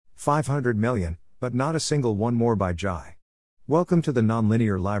500 million, but not a single one more by Jai. Welcome to the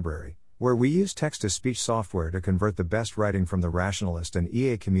Nonlinear Library, where we use text-to-speech software to convert the best writing from the rationalist and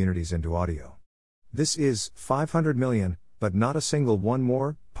EA communities into audio. This is 500 million, but not a single one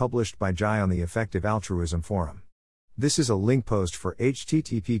more, published by Jai on the Effective Altruism Forum. This is a link post for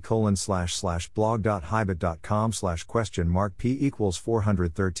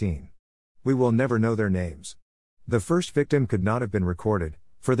http://blog.hybit.com/p=413. We will never know their names. The first victim could not have been recorded,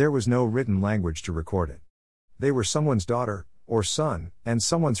 for there was no written language to record it. They were someone's daughter, or son, and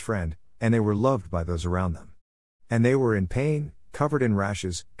someone's friend, and they were loved by those around them. And they were in pain, covered in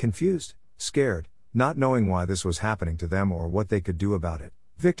rashes, confused, scared, not knowing why this was happening to them or what they could do about it,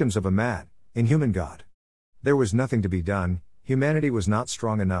 victims of a mad, inhuman God. There was nothing to be done. Humanity was not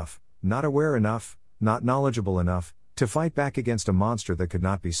strong enough, not aware enough, not knowledgeable enough, to fight back against a monster that could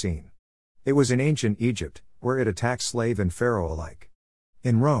not be seen. It was in ancient Egypt, where it attacked slave and pharaoh alike.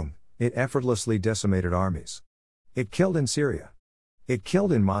 In Rome, it effortlessly decimated armies. It killed in Syria. It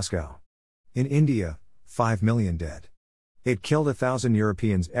killed in Moscow. In India, 5 million dead. It killed 1,000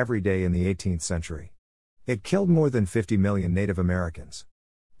 Europeans every day in the 18th century. It killed more than 50 million Native Americans.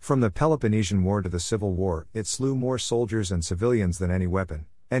 From the Peloponnesian War to the Civil War, it slew more soldiers and civilians than any weapon,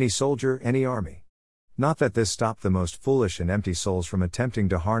 any soldier, any army. Not that this stopped the most foolish and empty souls from attempting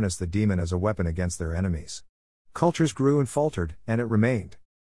to harness the demon as a weapon against their enemies. Cultures grew and faltered, and it remained.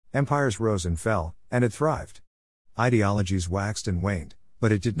 Empires rose and fell, and it thrived. Ideologies waxed and waned,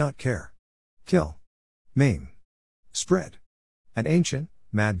 but it did not care. Kill. Maim. Spread. An ancient,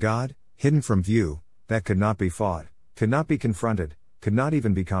 mad God, hidden from view, that could not be fought, could not be confronted, could not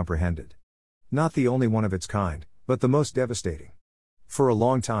even be comprehended. Not the only one of its kind, but the most devastating. For a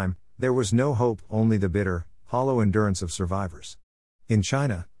long time, there was no hope, only the bitter, hollow endurance of survivors. In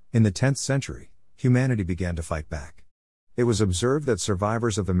China, in the 10th century, humanity began to fight back. It was observed that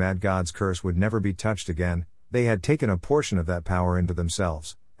survivors of the mad god's curse would never be touched again. They had taken a portion of that power into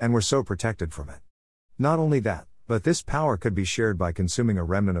themselves, and were so protected from it. Not only that, but this power could be shared by consuming a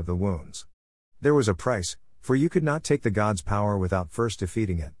remnant of the wounds. There was a price, for you could not take the god's power without first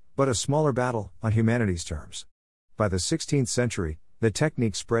defeating it, but a smaller battle, on humanity's terms. By the 16th century, the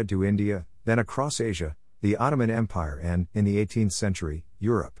technique spread to India, then across Asia, the Ottoman Empire and, in the 18th century,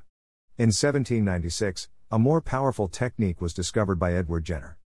 Europe. In 1796, a more powerful technique was discovered by Edward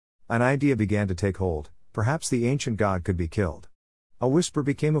Jenner. An idea began to take hold, perhaps the ancient god could be killed. A whisper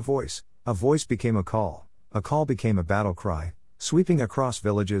became a voice became a call became a battle cry, sweeping across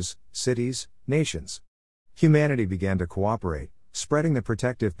villages, cities, nations. Humanity began to cooperate, spreading the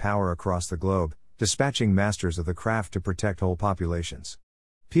protective power across the globe, dispatching masters of the craft to protect whole populations.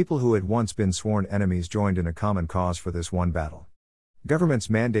 People who had once been sworn enemies joined in a common cause for this one battle. Governments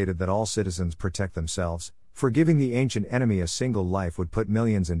mandated that all citizens protect themselves, for giving the ancient enemy a single life would put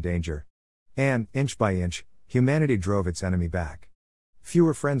millions in danger. And, inch by inch, humanity drove its enemy back.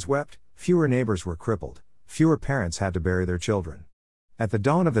 Fewer friends wept, fewer neighbors were crippled, fewer parents had to bury their children. At the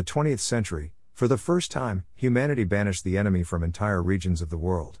dawn of the 20th century, for the first time, humanity banished the enemy from entire regions of the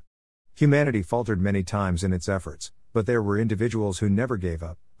world. Humanity faltered many times in its efforts, but there were individuals who never gave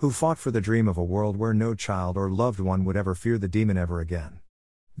up, who fought for the dream of a world where no child or loved one would ever fear the demon ever again.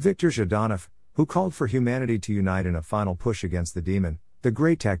 Viktor Zhdanov, who called for humanity to unite in a final push against the demon, the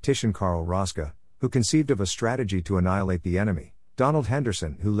great tactician Karl Raschke, who conceived of a strategy to annihilate the enemy, Donald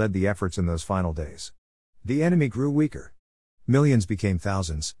Henderson, who led the efforts in those final days. The enemy grew weaker. Millions became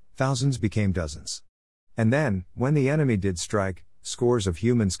thousands, thousands became dozens. And then, when the enemy did strike, scores of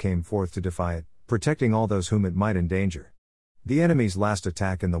humans came forth to defy it, protecting all those whom it might endanger. The enemy's last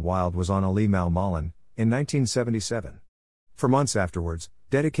attack in the wild was on Ali Malmalan, in 1977. For months afterwards,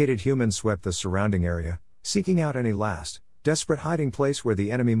 dedicated humans swept the surrounding area, seeking out any last, desperate hiding place where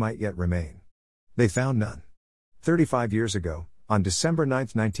the enemy might yet remain. They found none. 35 years ago, on December 9,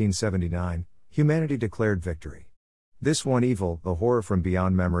 1979, humanity declared victory. This one evil, the horror from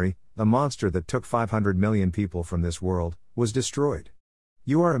beyond memory, the monster that took 500 million people from this world, was destroyed.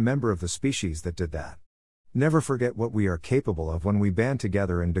 You are a member of the species that did that. Never forget what we are capable of when we band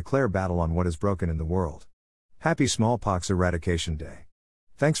together and declare battle on what is broken in the world. Happy Smallpox Eradication Day.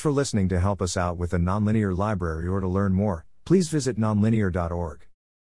 Thanks for listening. To help us out with the Nonlinear Library or to learn more, please visit nonlinear.org.